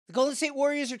The Golden State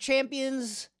Warriors are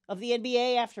champions of the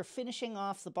NBA after finishing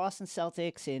off the Boston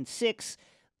Celtics in 6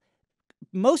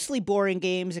 mostly boring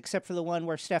games, except for the one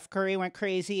where Steph Curry went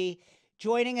crazy.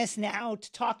 Joining us now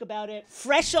to talk about it,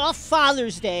 fresh off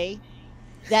Father's Day,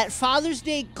 that Father's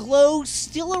Day glow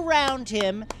still around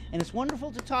him, and it's wonderful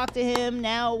to talk to him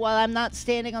now while I'm not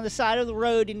standing on the side of the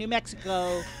road in New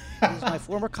Mexico. He's my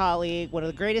former colleague, one of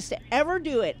the greatest to ever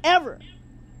do it, ever.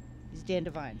 He's Dan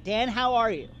Devine. Dan, how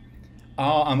are you?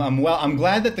 Oh, I'm well. I'm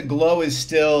glad that the glow is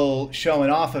still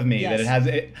showing off of me. Yes. That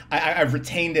it has. I've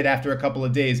retained it after a couple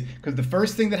of days, because the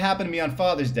first thing that happened to me on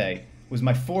Father's Day was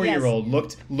my 4-year-old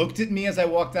looked at me as I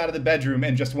walked out of the bedroom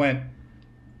and just went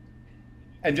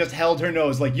and just held her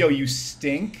nose like, "Yo, you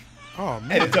stink." Oh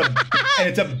man. And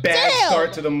it's a bad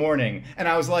start to the morning. And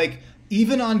I was like,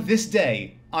 even on this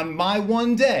day, on my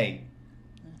one day,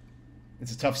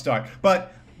 it's a tough start.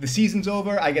 But the season's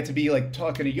over. I get to be like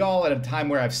talking to y'all at a time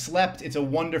where I've slept. It's a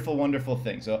wonderful, wonderful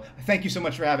thing. So thank you so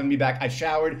much for having me back. I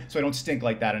showered, so I don't stink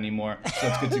like that anymore. So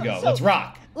it's good to go. Let's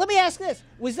rock. Let me ask this.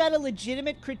 Was that a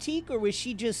legitimate critique, or was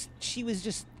she was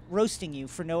just roasting you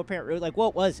for no apparent reason? Like,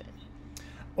 what was it?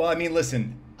 Well, I mean,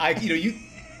 listen,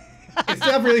 it's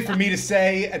not really for me to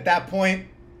say at that point.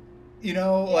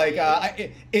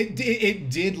 It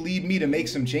did lead me to make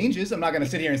some changes. I'm not going to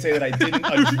sit here and say that I didn't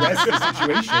address the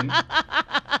situation.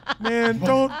 Man,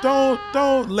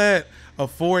 don't let a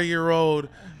 4-year-old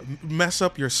mess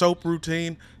up your soap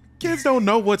routine. Kids don't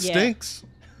know what stinks.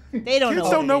 They don't know.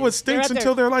 Kids don't know what stinks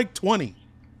until they're like 20.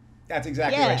 That's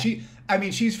exactly right.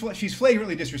 She's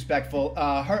flagrantly disrespectful.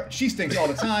 She stinks all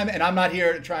the time, and I'm not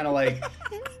here trying to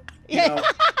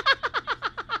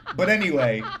But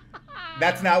anyway,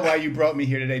 that's not why you brought me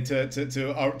here today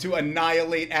to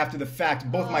annihilate after the fact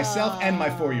both myself and my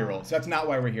 4-year-old. So that's not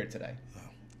why we're here today.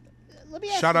 Let me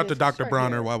ask Shout you out to this. Dr.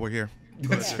 Bronner while we're here.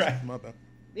 That's right. My bad.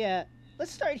 Yeah.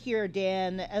 Let's start here,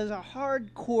 Dan. As a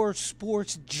hardcore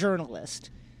sports journalist,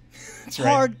 That's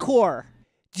right. hardcore.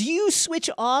 Do you switch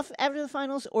off after the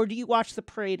finals, or do you watch the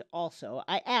parade also?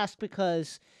 I ask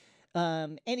because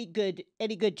any good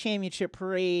championship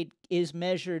parade is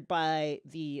measured by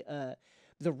the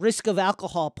risk of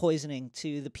alcohol poisoning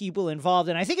to the people involved,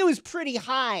 and I think it was pretty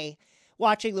high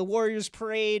watching the Warriors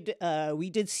parade. We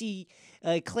did see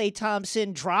Klay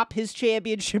Thompson drop his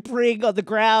championship ring on the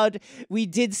ground. We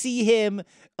did see him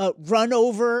run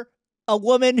over a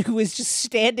woman who was just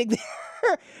standing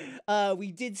there.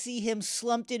 We did see him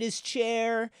slumped in his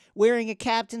chair wearing a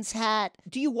captain's hat.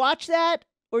 Do you watch that,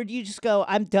 or do you just go,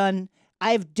 I'm done.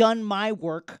 I've done my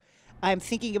work. I'm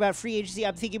thinking about free agency.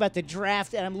 I'm thinking about the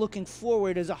draft, and I'm looking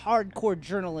forward as a hardcore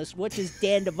journalist. What does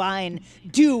Dan Devine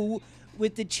do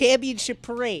with the championship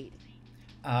parade?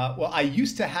 Well, I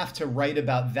used to have to write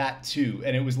about that too,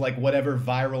 and it was like whatever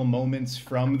viral moments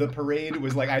from the parade. It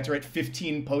was like I had to write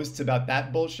 15 posts about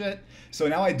that bullshit. So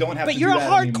now I don't have to do that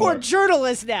anymore. But you're a hardcore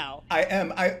journalist now. I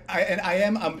am.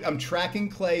 I'm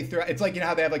tracking Klay through. It's like, you know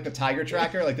how they have like the tiger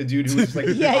tracker, like the dude who was like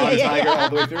on tiger all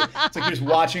the way through. It's like you're just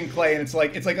watching Klay, and it's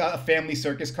like a family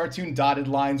circus cartoon, dotted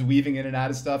lines weaving in and out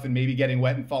of stuff, and maybe getting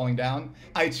wet and falling down.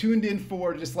 I tuned in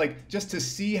for just to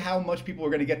see how much people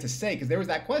were going to get to say, because there was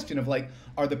that question of like,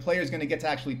 are the players going to get to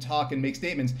actually talk and make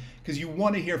statements? Because you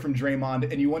want to hear from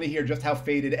Draymond, and you want to hear just how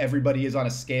faded everybody is on a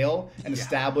scale, and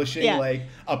establishing like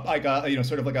a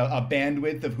sort of like a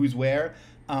bandwidth of who's where.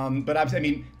 But I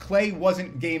mean, Klay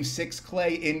wasn't Game 6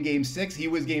 Klay in Game 6. He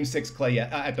was Game 6 Klay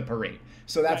at the parade.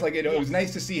 So that's it was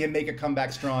nice to see him make a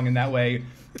comeback strong in that way.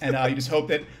 And you just hope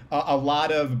that a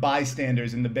lot of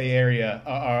bystanders in the Bay Area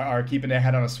are keeping their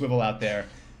head on a swivel out there,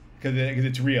 because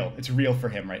it's real. It's real for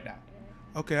him right now.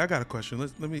 Okay, I got a question.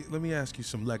 Let me ask you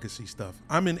some legacy stuff.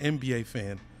 I'm an NBA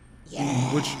fan,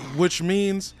 which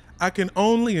means I can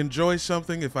only enjoy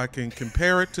something if I can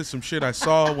compare it to some shit I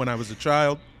saw when I was a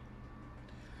child.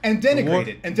 And denigrate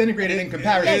it in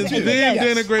comparison.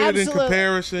 Denigrate it in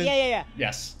comparison. Yeah.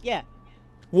 Yes. Yeah.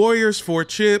 Warriors 4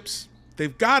 chips.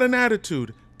 They've got an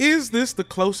attitude. Is this the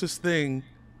closest thing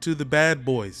to the bad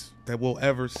boys that we'll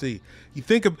ever see? You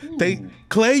think of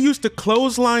Klay used to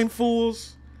clothesline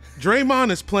fools.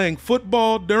 Draymond is playing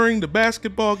football during the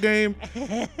basketball game.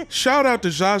 Shout out to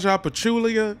Jaja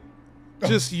Pachulia.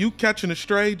 Just you catching a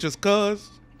stray just cuz.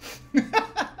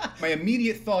 My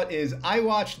immediate thought is I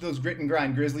watched those grit and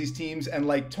grind Grizzlies teams, and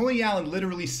like Tony Allen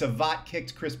literally savate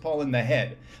kicked Chris Paul in the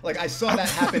head. Like I saw that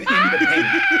happen in the paint.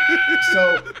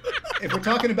 So if we're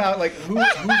talking about like who's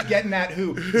getting at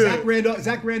who,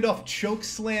 Zach Randolph choke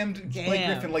slammed Blake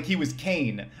Griffin like he was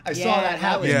Kane. I saw that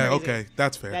happen. Okay,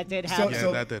 that's fair. That did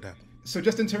happen. That did happen. So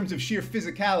just in terms of sheer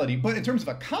physicality, but in terms of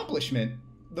accomplishment,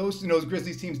 those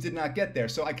Grizzlies teams did not get there.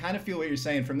 So I kind of feel what you're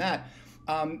saying from that.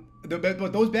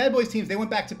 But those bad boys teams, they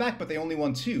went back to back, but they only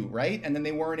won 2, right? And then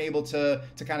they weren't able to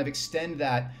kind of extend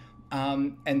that.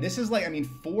 And this is like, I mean,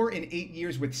 4 in 8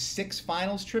 years with 6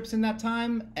 finals trips in that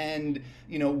time. And,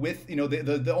 with,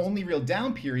 the only real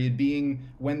down period being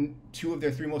when 2 of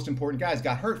their 3 most important guys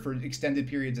got hurt for extended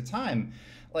periods of time.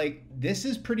 Like, this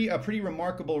is a pretty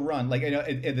remarkable run. Like,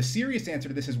 the serious answer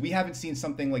to this is we haven't seen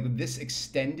something like this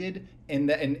extended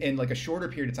in like a shorter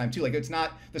period of time too. Like, it's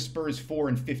not the Spurs 4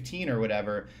 and 15 or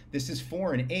whatever. This is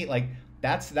 4 and 8. Like,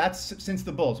 that's since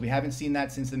the Bulls. We haven't seen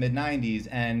that since the mid 90s.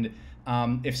 And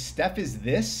if Steph is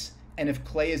this, and if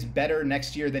Clay is better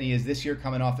next year than he is this year,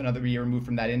 coming off another year removed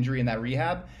from that injury and that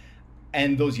rehab,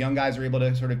 and those young guys are able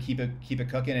to sort of keep it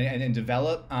cooking and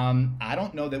develop, I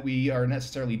don't know that we are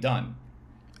necessarily done.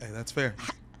 Hey, that's fair.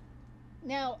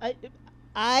 Now,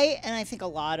 I think a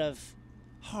lot of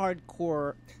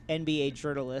hardcore NBA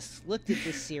journalists looked at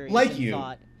this series and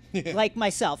thought, like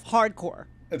myself, hardcore.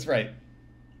 That's right.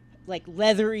 Like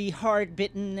leathery,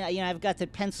 hard-bitten. I've got the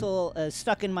pencil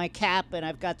stuck in my cap, and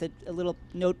I've got a little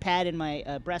notepad in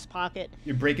my breast pocket.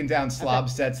 You're breaking down slob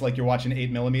sets like you're watching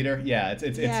 8mm. Yeah,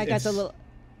 I got the little.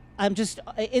 I'm just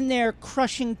in there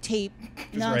crushing tape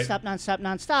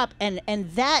nonstop,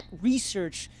 and that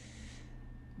research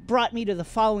brought me to the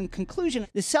following conclusion.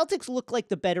 The Celtics look like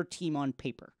the better team on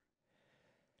paper.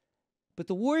 But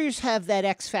the Warriors have that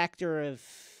X factor of,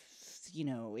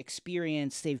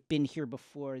 experience. They've been here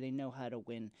before. They know how to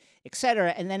win,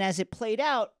 etc. And then as it played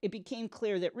out, it became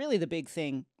clear that really the big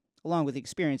thing, along with the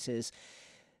experience, is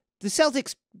the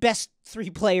Celtics' best 3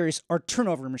 players are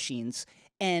turnover machines.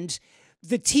 And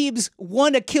the team's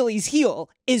one Achilles heel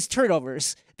is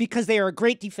turnovers because they are a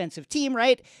great defensive team,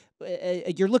 right?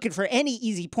 You're looking for any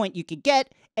easy point you could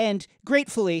get. And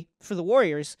gratefully for the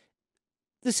Warriors,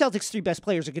 the Celtics' 3 best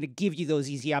players are going to give you those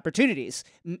easy opportunities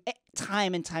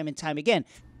time and time and time again.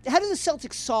 How do the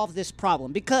Celtics solve this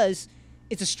problem? Because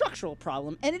it's a structural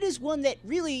problem, and it is one that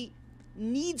really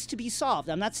needs to be solved.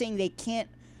 I'm not saying they can't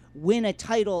win a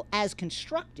title as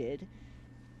constructed,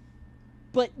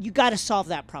 but you got to solve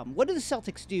that problem. What do the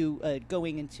Celtics do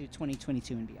going into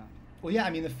 2022 and beyond? Well, yeah,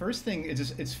 I mean, the first thing is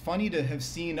just, it's funny to have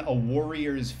seen a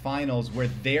Warriors finals where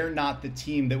they're not the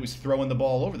team that was throwing the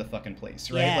ball all over the fucking place,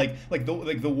 right? Yeah. Like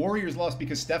the Warriors lost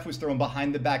because Steph was throwing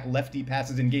behind the back lefty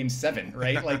passes in Game 7,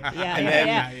 right? Like,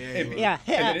 and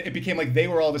it became like they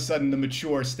were all of a sudden the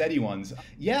mature, steady ones.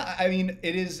 Yeah, I mean,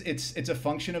 it's a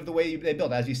function of the way they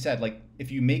build. As you said, like, if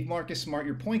you make Marcus Smart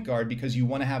your point guard because you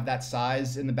want to have that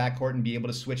size in the backcourt and be able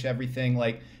to switch everything,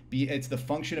 like, it's the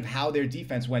function of how their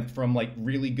defense went from like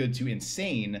really good to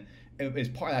insane.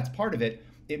 That's part of it.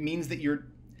 It means that you're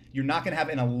not going to have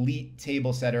an elite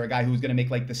table setter, a guy who's going to make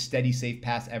like the steady, safe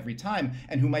pass every time,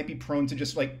 and who might be prone to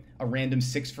just like a random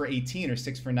 6 for 18 or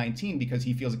 6 for 19 because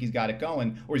he feels like he's got it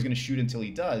going, or he's going to shoot until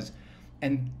he does.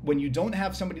 And when you don't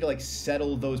have somebody to like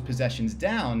settle those possessions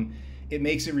down, it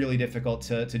makes it really difficult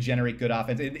to generate good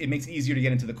offense. It makes it easier to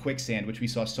get into the quicksand, which we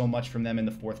saw so much from them in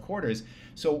the fourth quarters.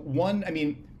 So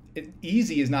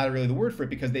easy is not really the word for it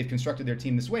because they've constructed their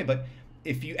team this way. But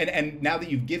if you and now that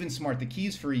you've given Smart the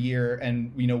keys for a year, and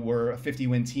we're a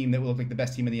 50-win team that will look like the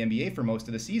best team in the NBA for most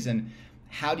of the season,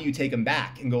 how do you take them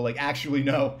back and go like, actually,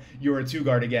 no, you're a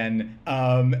 2-guard again,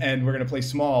 and we're going to play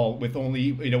small with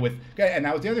only and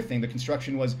that was the other thing. The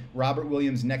construction was Robert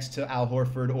Williams next to Al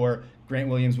Horford or Grant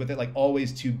Williams with it, like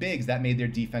always 2 bigs. That made their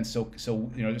defense so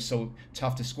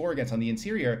tough to score against on the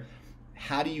interior.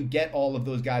 How do you get all of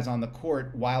those guys on the court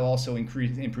while also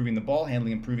improving the ball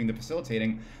handling, improving the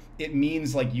facilitating? It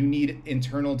means like you need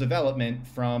internal development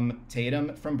from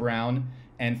Tatum, from Brown,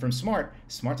 and from Smart.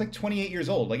 Smart's like 28 years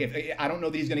old. Like, I don't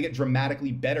know that he's going to get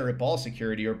dramatically better at ball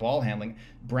security or ball handling.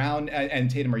 Brown and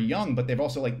Tatum are young, but they've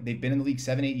been in the league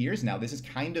 7-8 years now. This is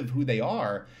kind of who they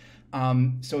are.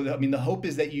 The hope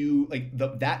is that you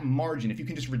that margin, if you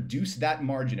can just reduce that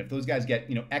margin, if those guys get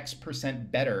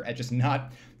X% better at just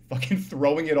not fucking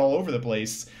throwing it all over the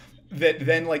place, that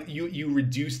then like you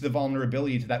reduce the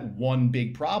vulnerability to that one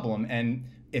big problem. And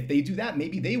if they do that,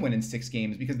 maybe they win in 6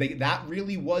 games because that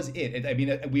really was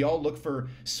it. We all look for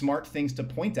smart things to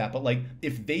point at, but like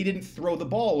if they didn't throw the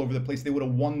ball over the place, they would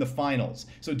have won the finals.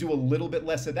 So do a little bit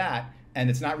less of that, and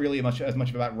it's not really as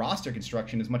much about roster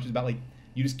construction as much as about like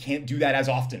you just can't do that as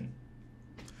often.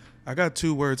 I got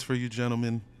 2 words for you,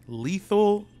 gentlemen: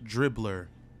 lethal dribbler.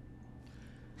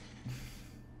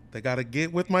 They got to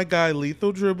get with my guy,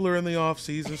 Lethal Dribbler, in the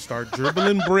offseason. Start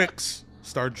dribbling bricks.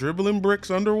 Start dribbling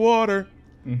bricks underwater,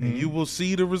 and you will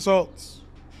see the results.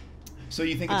 So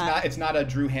you think it's not a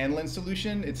Drew Hanlon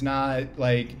solution? It's not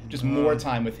like just more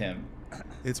time with him?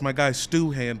 It's my guy,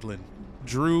 Stu Handlin.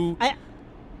 Drew.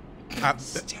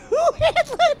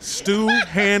 Stu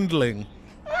Handling,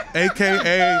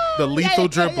 aka the lethal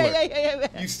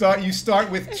dribbler. You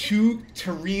start with 2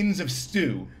 tureens of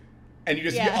stew, and you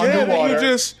just get Yeah, underwater. you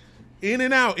just in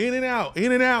and out, in and out,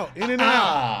 in and out, in and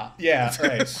out. Yeah,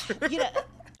 right.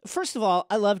 First of all,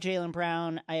 I love Jaylen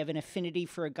Brown. I have an affinity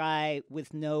for a guy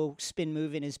with no spin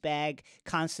move in his bag,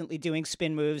 constantly doing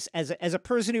spin moves. As a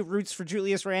person who roots for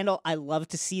Julius Randle, I love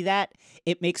to see that.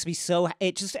 It makes me so.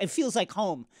 It feels like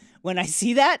home when I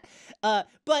see that.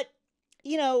 But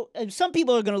some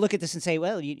people are going to look at this and say,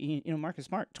 well, you know, Marcus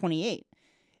Smart, 28,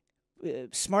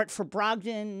 Smart for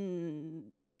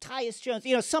Brogdon, Tyus Jones.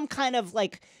 You know, some kind of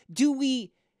like, do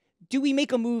we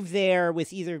make a move there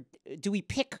with either? Do we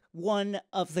pick one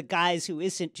of the guys who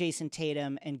isn't Jason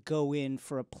Tatum and go in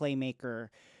for a playmaker?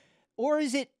 Or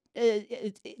is it,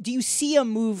 do you see a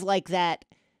move like that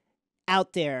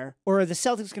out there? Or are the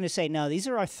Celtics going to say, no, these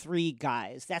are our 3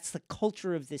 guys. That's the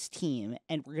culture of this team.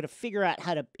 And we're going to figure out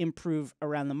how to improve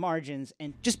around the margins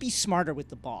and just be smarter with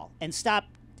the ball and stop.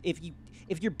 If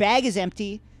your bag is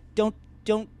empty, don't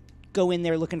go in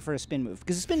there looking for a spin move,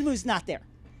 because the spin move is not there.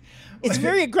 It's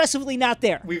very aggressively not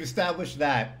there. We've established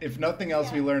that. If nothing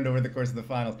else, we learned over the course of the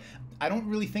finals. I don't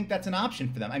really think that's an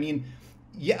option for them. I mean,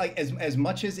 yeah, like as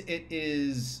much as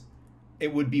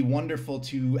it would be wonderful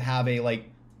to have a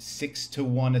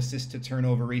 6-to-1 assist to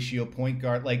turnover ratio point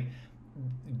guard. Like,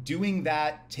 doing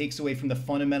that takes away from the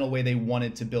fundamental way they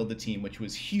wanted to build the team, which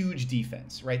was huge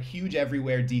defense, right? Huge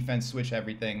everywhere defense, switch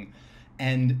everything,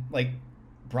 and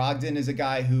Brogdon is a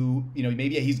guy who,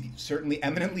 maybe he's certainly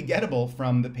eminently gettable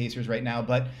from the Pacers right now,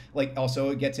 but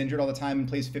also gets injured all the time and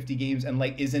plays 50 games and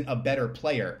isn't a better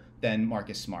player than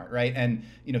Marcus Smart, right? And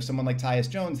someone like Tyus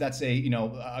Jones, that's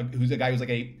who's a guy who's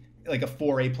like a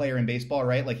 4A player in baseball,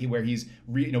 right? Where he's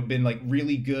been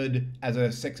really good as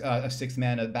a sixth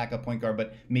man, a backup point guard,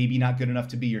 but maybe not good enough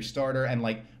to be your starter, and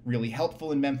really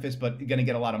helpful in Memphis, but going to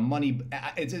get a lot of money.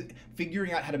 It's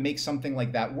figuring out how to make something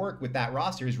like that work with that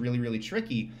roster is really, really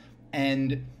tricky.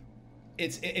 And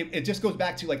it just goes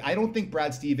back to I don't think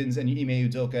Brad Stevens and Ime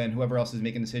Udoka and whoever else is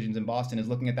making decisions in Boston is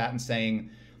looking at that and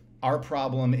saying, our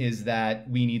problem is that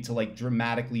we need to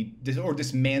dramatically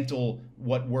dismantle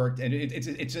what worked, and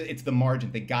it's the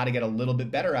margin. They got to get a little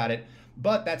bit better at it.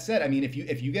 But that said, I mean, if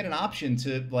you get an option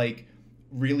to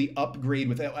really upgrade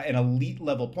with an elite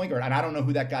level point guard, and I don't know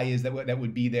who that guy is that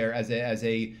would be there as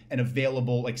an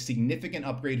available significant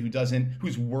upgrade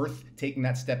who's worth taking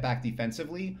that step back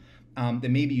defensively,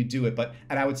 then maybe you do it.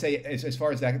 And I would say as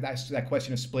far as that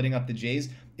question of splitting up the Jays,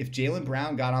 if Jaylen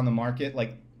Brown got on the market,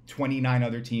 29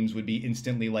 other teams would be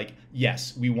instantly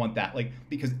yes, we want that.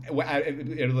 Because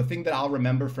the thing that I'll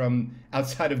remember from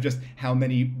outside of just how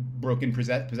many broken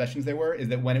possessions there were is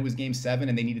that when it was Game 7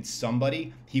 and they needed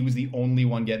somebody, he was the only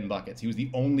one getting buckets. He was the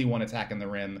only one attacking the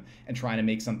rim and trying to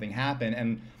make something happen.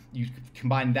 And you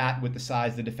combine that with the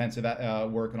size, the defensive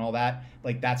work, and all that.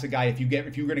 That's a guy. If you're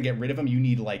going to get rid of him, you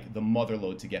need the mother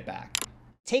load to get back.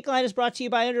 Takeline is brought to you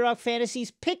by Underdog Fantasy's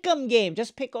Pick'em game.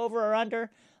 Just pick over or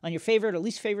under on your favorite or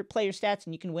least favorite player stats,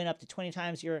 and you can win up to 20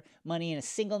 times your money in a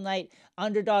single night.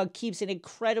 Underdog keeps it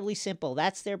incredibly simple.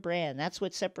 That's their brand. That's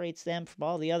what separates them from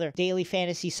all the other daily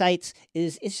fantasy sites.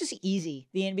 It's just easy.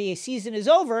 The NBA season is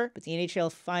over, but the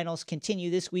NHL finals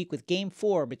continue this week with Game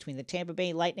 4 between the Tampa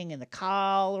Bay Lightning and the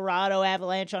Colorado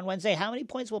Avalanche on Wednesday. How many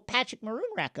points will Patrick Maroon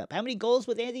rack up? How many goals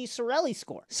will Andy Cirelli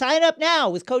score? Sign up now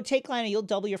with code Takeline, and you'll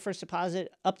double your first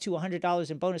deposit up to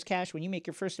 $100 in bonus cash when you make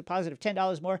your first deposit of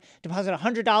 $10 more. Deposit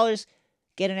 $100.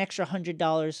 Get an extra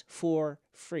 $100 for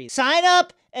free. Sign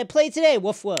up and play today.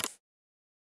 Woof, woof.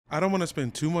 I don't want to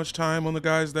spend too much time on the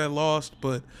guys that lost,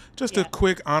 but just a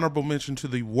quick honorable mention to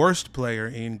the worst player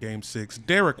in Game 6,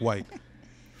 Derrick White.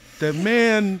 The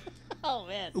man,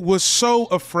 was so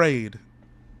afraid.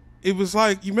 It was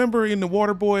you remember in The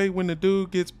Waterboy when the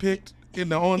dude gets picked in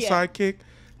the onside kick?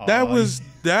 That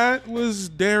was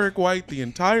Derrick White the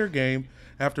entire game.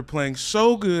 After playing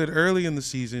so good early in the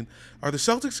season, are the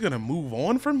Celtics going to move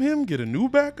on from him, get a new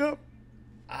backup?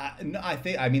 No, I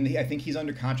think he's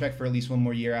under contract for at least one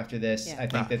more year after this. Yeah. I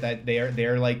think that they're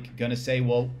going to say,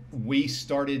 well, we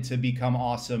started to become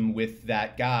awesome with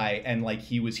that guy, and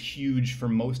he was huge for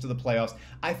most of the playoffs.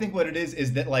 I think what it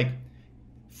is that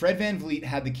Fred VanVleet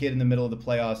had the kid in the middle of the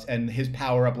playoffs, and his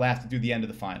power up lasted through the end of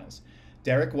the finals.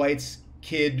 Derrick White's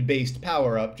kid-based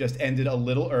power up just ended a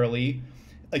little early.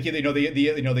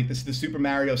 The Super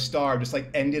Mario star just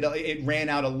it ran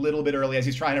out a little bit early as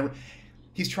he's trying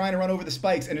to run over the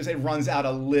spikes, and it runs out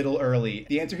a little early.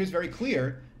 The answer here is very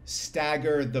clear: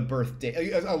 stagger the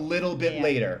birthday a little bit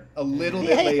later,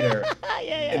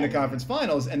 in the conference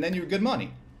finals, and then you're good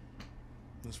money.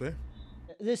 That's fair.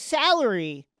 The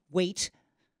salary weight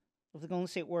of the Golden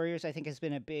State Warriors, I think, has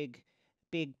been a big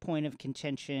point of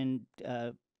contention.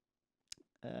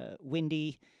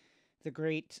 Windy, the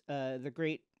great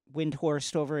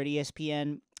Windhorst over at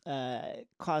ESPN,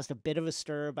 caused a bit of a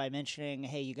stir by mentioning,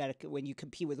 hey, you got to, when you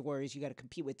compete with the Warriors, you got to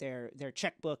compete with their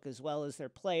checkbook as well as their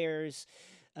players.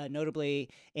 Notably,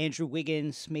 Andrew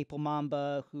Wiggins, Maple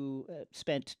Mamba, who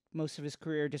spent most of his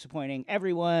career disappointing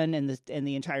everyone and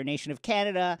the entire nation of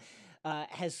Canada,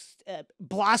 has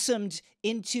blossomed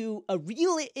into a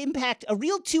real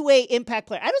two-way impact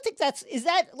player. I don't think is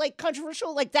that like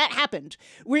controversial? Like, that happened.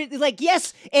 We're like,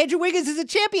 yes, Andrew Wiggins is a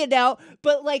champion now,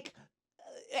 but like,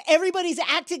 everybody's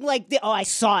acting like, I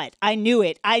saw it. I knew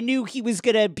it. I knew he was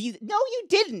going to be. No, you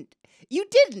didn't. You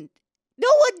didn't. No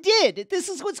one did. This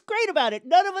is what's great about it.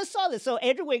 None of us saw this. So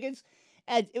Andrew Wiggins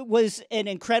was an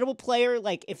incredible player.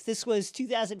 Like, if this was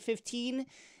 2015,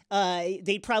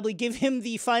 they'd probably give him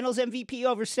the Finals MVP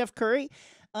over Steph Curry.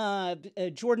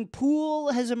 Jordan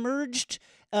Poole has emerged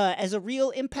as a real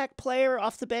impact player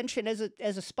off the bench and as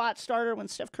a spot starter when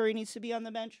Steph Curry needs to be on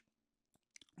the bench.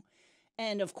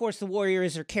 And, of course, the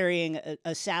Warriors are carrying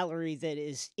a salary that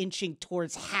is inching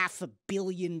towards $500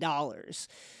 million.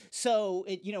 So,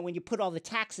 when you put all the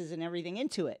taxes and everything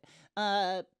into it,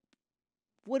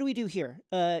 what do we do here?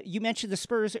 You mentioned the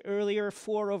Spurs earlier,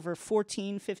 4 over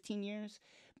 14, 15 years.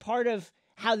 Part of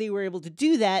how they were able to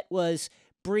do that was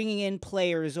bringing in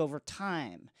players over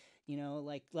time.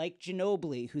 Like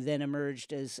Ginobili, who then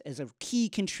emerged as a key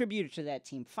contributor to that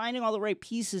team, finding all the right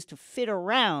pieces to fit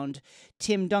around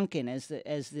Tim Duncan as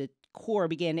the core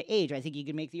began to age. I think you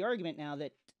can make the argument now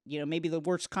that maybe the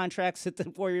worst contracts that the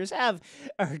Warriors have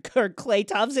are Klay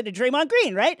Thompson and Draymond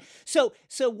Green, right? So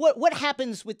what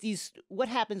happens with these? What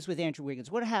happens with Andrew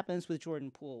Wiggins? What happens with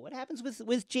Jordan Poole? What happens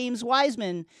with James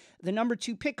Wiseman, the number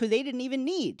 2 pick, who they didn't even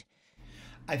need?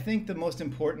 I think the most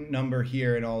important number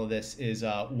here in all of this is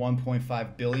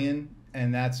 1.5 billion,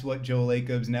 and that's what Joe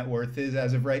Lacob's net worth is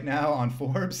as of right now on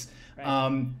Forbes.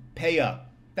 Right. Pay up.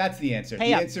 That's the answer. The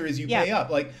answer is you pay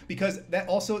up, because that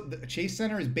also the Chase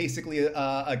Center is basically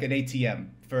like an ATM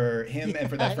for him and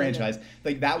for that franchise.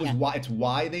 Like, that was why it's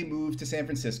why they moved to San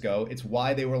Francisco. It's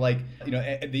why they were like,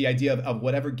 the idea of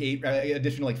whatever gate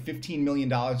additional like $15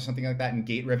 million or something like that in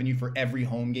gate revenue for every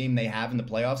home game they have in the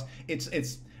playoffs.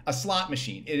 It's a slot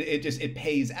machine. It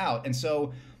pays out. And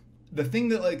so the thing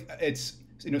that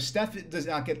Steph does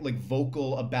not get like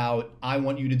vocal about, I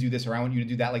want you to do this or I want you to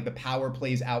do that. Like, the power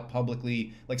plays out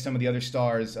publicly like some of the other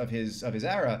stars of his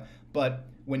era. But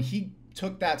when he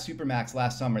took that Supermax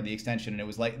last summer, the extension, and it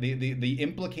was like the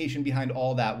implication behind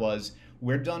all that was,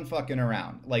 we're done fucking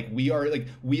around. Like,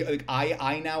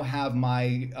 I now have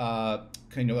my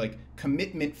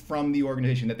commitment from the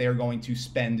organization that they are going to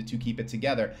spend to keep it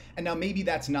together. And now maybe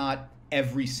that's not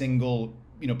every single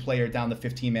player down the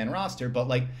 15-man roster, but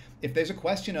like, if there's a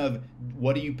question of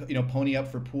what do you pony up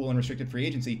for Poole and restricted free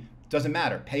agency, doesn't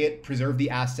matter. Pay it, preserve the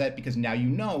asset, because now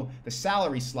the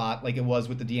salary slot, like it was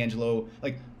with the D'Angelo,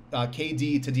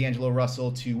 KD to D'Angelo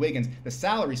Russell to Wiggins, the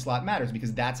salary slot matters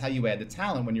because that's how you add the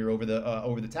talent when you're over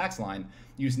the tax line.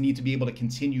 You just need to be able to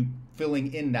continue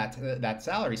filling in that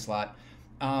salary slot.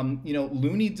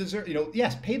 Looney deserves,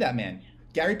 yes, pay that man.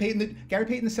 Gary Payton II,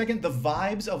 the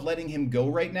vibes of letting him go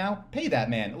right now, pay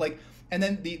that man. And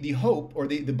then the hope or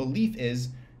the belief is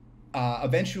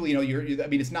eventually,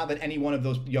 it's not that any one of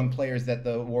those young players that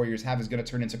the Warriors have is going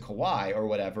to turn into Kawhi or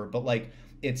whatever, but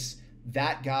it's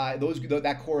that guy,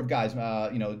 that core of guys,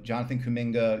 Jonathan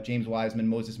Kuminga, James Wiseman,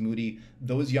 Moses Moody,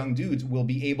 those young dudes will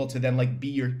be able to then be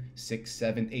your 6th,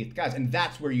 7th, 8th guys, and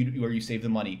that's where you save the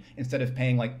money instead of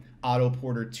paying Otto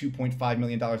Porter $2.5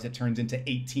 million that turns into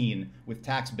 18 with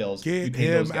tax bills. Get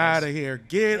him out of here.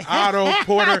 Get Otto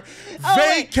Porter.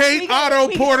 Vacate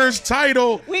Otto Porter's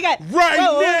title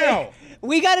now.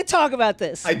 We got to talk about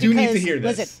this. I do need to hear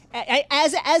this.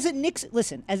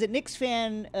 Listen, as a Knicks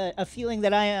fan, a feeling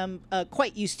that I am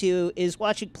quite used to is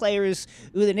watching players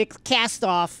who the Knicks cast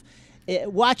off,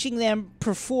 watching them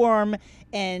perform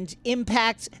and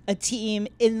impact a team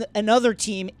in another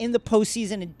team in the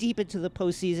postseason and deep into the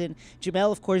postseason.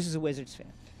 Jamel, of course, is a Wizards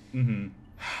fan. Mm-hmm.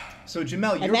 So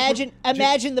Jamel,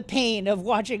 imagine the pain of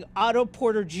watching Otto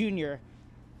Porter Jr.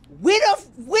 win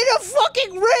a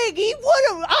fucking ring.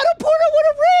 Otto Porter won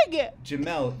a ring.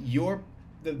 Jamel,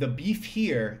 the beef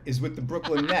here is with the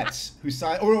Brooklyn Nets, who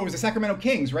signed, or it was the Sacramento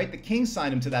Kings, right? The Kings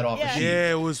signed him to that offer sheet.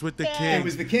 Yeah, it was with the Kings. It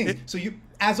was the Kings. So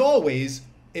as always,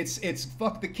 it's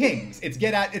fuck the Kings. It's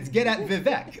get at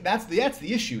Vivek. That's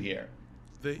the issue here.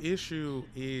 The issue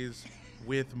is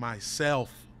with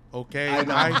myself. Okay,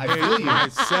 I feel you.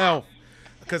 Myself,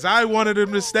 because I wanted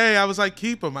him to stay. I was like,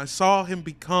 keep him. I saw him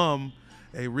become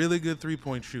a really good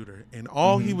three-point shooter, and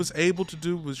all he was able to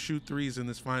do was shoot threes in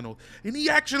this final, and he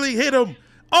actually hit them.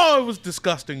 Oh, it was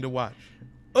disgusting to watch.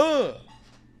 Ugh.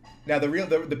 Now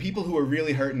the people who are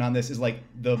really hurting on this is like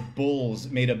the Bulls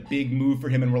made a big move for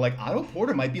him and we're like, Otto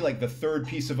Porter might be like the third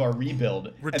piece of our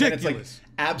rebuild. Ridiculous. And then it's like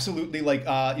absolutely like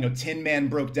Tin Man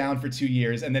broke down for 2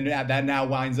 years and then that now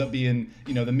winds up being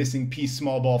the missing piece,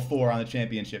 small ball 4 on the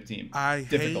championship team. I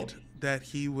hate that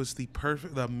he was the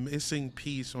missing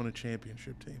piece on a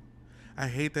championship team. I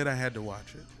hate that I had to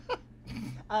watch it.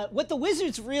 What the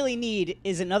Wizards really need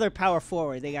is another power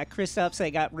forward. They got Kristaps,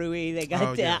 they got Rui, they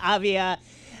got Avia.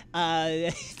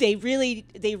 They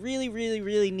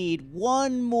really need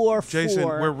one more Jason,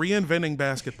 four. we're reinventing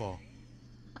basketball.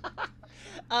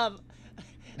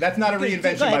 That's not a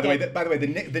reinvention, by the way. By the way,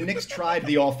 the Knicks tried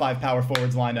the all 5 power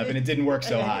forwards lineup, and it didn't work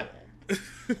so hot.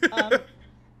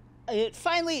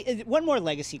 Finally, one more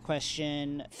legacy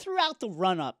question. Throughout the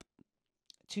run-up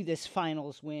to this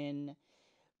finals win,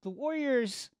 the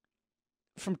Warriors,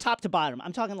 from top to bottom,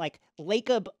 I'm talking like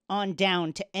Lacob on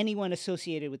down to anyone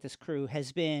associated with this crew,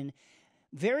 has been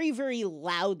very, very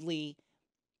loudly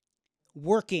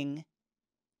working,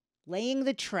 laying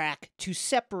the track to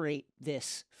separate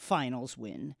this finals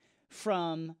win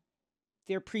from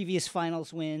their previous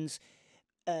finals wins,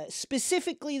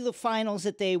 specifically the finals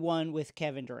that they won with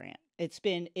Kevin Durant. It's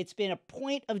been a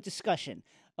point of discussion.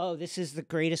 Oh, this is the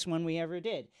greatest one we ever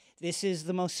did. This is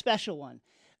the most special one.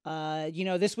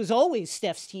 This was always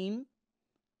Steph's team,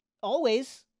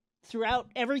 always, throughout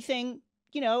everything.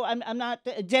 I'm not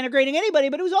denigrating anybody,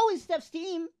 but it was always Steph's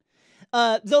team.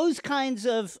 Those kinds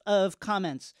of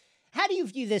comments. How do you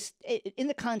view this in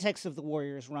the context of the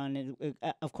Warriors' run? And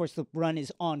of course, the run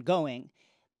is ongoing.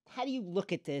 How do you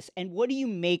look at this, and what do you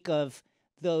make of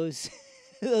those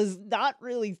those not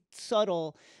really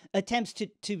subtle attempts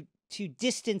to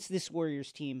distance this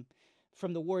Warriors team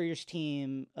from the Warriors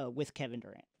team with Kevin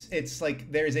Durant? It's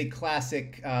like there's a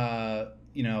classic,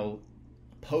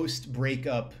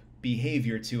 post-breakup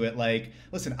behavior to it. Like,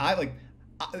 listen, I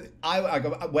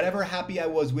whatever happy I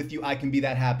was with you, I can be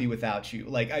that happy without you.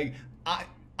 Like,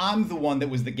 I'm the one that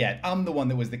was the get. I'm the one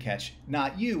that was the catch,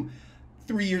 not you.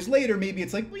 3 years later, maybe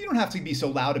it's like, well, you don't have to be so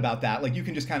loud about that. Like, you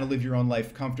can just kind of live your own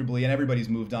life comfortably, and everybody's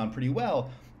moved on pretty well.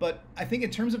 But I think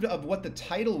in terms of what the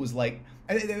title was like,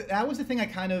 that was the thing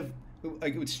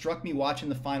it struck me watching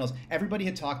the finals. Everybody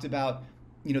had talked about,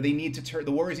 they need to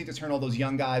the Warriors need to turn all those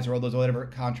young guys or all those whatever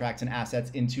contracts and assets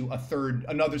into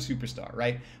another superstar,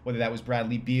 right? Whether that was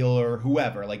Bradley Beal or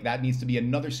whoever, like that needs to be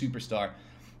another superstar.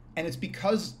 And it's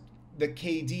because the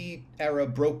KD era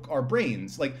broke our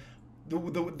brains. Like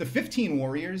the 15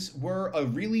 Warriors were a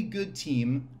really good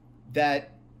team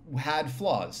that had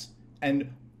flaws, and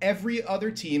every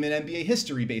other team in NBA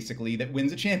history, basically, that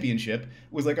wins a championship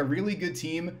was like a really good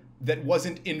team that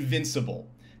wasn't invincible.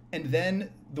 And then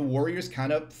the Warriors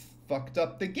kind of fucked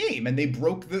up the game, and they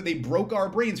broke our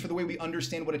brains for the way we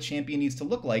understand what a champion needs to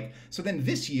look like. So then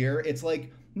this year, it's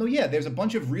like, no, yeah, there's a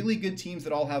bunch of really good teams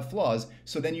that all have flaws.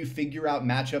 So then you figure out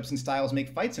matchups and styles, make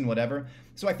fights and whatever.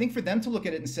 So I think for them to look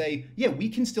at it and say, yeah, we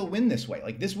can still win this way.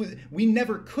 Like we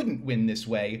never couldn't win this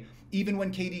way, even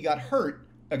when KD got hurt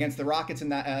against the Rockets in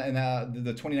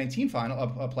the 2019 final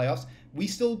playoffs. We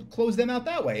still closed them out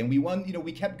that way, and we won.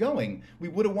 We kept going. We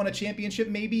would have won a championship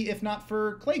maybe if not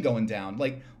for Clay going down.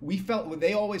 Like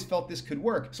they always felt this could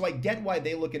work. So I get why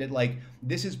they look at it like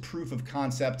this is proof of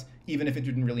concept, even if it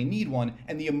didn't really need one.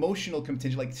 And the emotional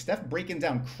contingent, like Steph breaking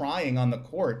down, crying on the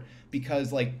court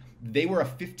because like they were a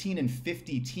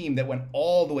 15-50 team that went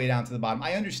all the way down to the bottom.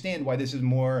 I understand why this is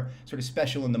more sort of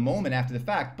special in the moment after the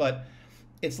fact, but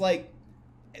it's like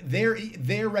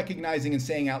they're recognizing and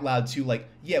saying out loud too, like,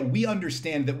 yeah, we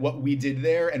understand that what we did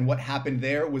there and what happened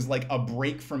there was like a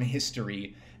break from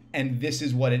history, and this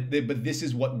is what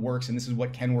works, and this is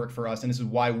what can work for us, and this is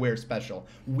why we're special.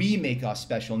 We make us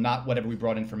special, not whatever we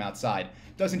brought in from outside.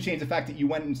 Doesn't change the fact that you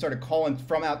went and started calling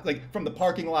from the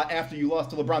parking lot after you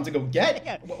lost to LeBron to go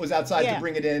get what was outside to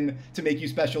bring it in to make you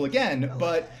special again.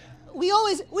 But we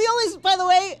always, by the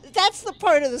way, that's the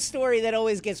part of the story that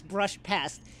always gets brushed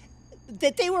past.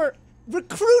 That they were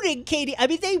recruiting KD. I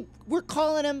mean, they were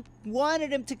calling him,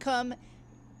 wanted him to come,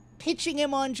 pitching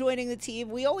him on joining the team.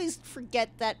 We always forget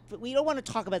that, but we don't want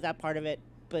to talk about that part of it.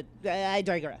 But I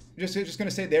digress. Just going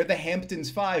to say they're the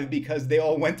Hamptons 5 because they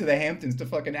all went to the Hamptons to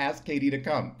fucking ask KD to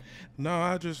come. No,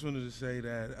 I just wanted to say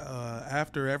that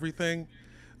after everything,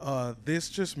 this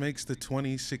just makes the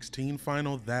 2016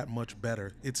 final that much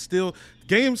better. It's still,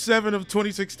 Game 7 of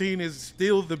 2016 is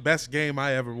still the best game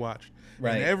I ever watched.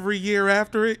 Right. And every year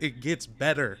after it, it gets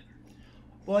better.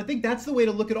 Well, I think that's the way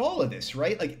to look at all of this,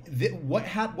 right? Like,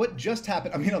 what just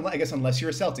happened? I mean, I guess unless you're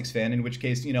a Celtics fan, in which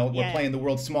case, you know, we're playing the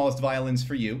world's smallest violins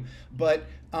for you. But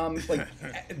like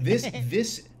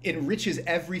this enriches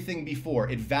everything before.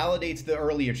 It validates the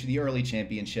early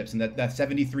championships and that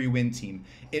 73 win team.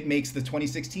 It makes the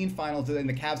 2016 finals and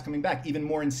the Cavs coming back even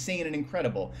more insane and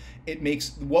incredible. It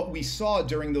makes what we saw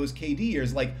during those KD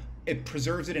years, like, it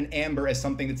preserves it in amber as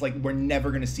something that's like, we're never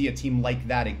going to see a team like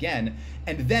that again.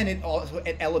 And then it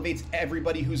elevates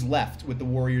everybody who's left with the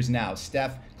Warriors now.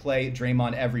 Steph, Clay,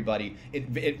 Draymond, everybody.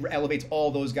 It elevates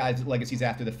all those guys' legacies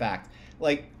after the fact.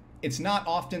 Like, it's not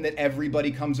often that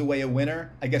everybody comes away a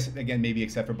winner. I guess, again, maybe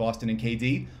except for Boston and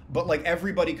KD. But, like,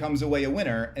 everybody comes away a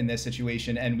winner in this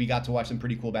situation, and we got to watch some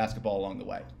pretty cool basketball along the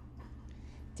way.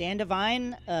 Dan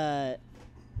Devine,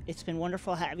 it's been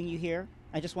wonderful having you here.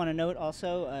 I just want to note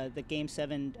also the Game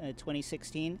 7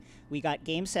 2016. We got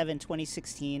Game 7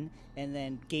 2016 and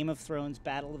then Game of Thrones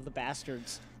Battle of the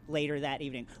Bastards later that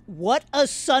evening. What a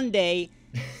Sunday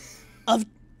of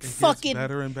fucking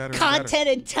better and better content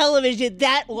and television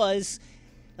that was.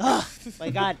 Oh, my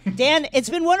God. Dan, it's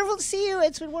been wonderful to see you.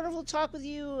 It's been wonderful to talk with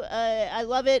you. I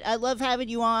love it. I love having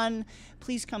you on.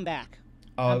 Please come back.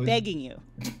 I'm begging you.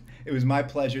 It was my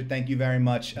pleasure. Thank you very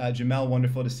much. Jamel,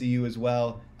 wonderful to see you as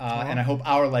well. And I hope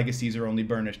our legacies are only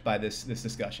burnished by this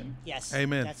discussion. Yes.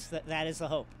 Amen. That is the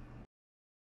hope.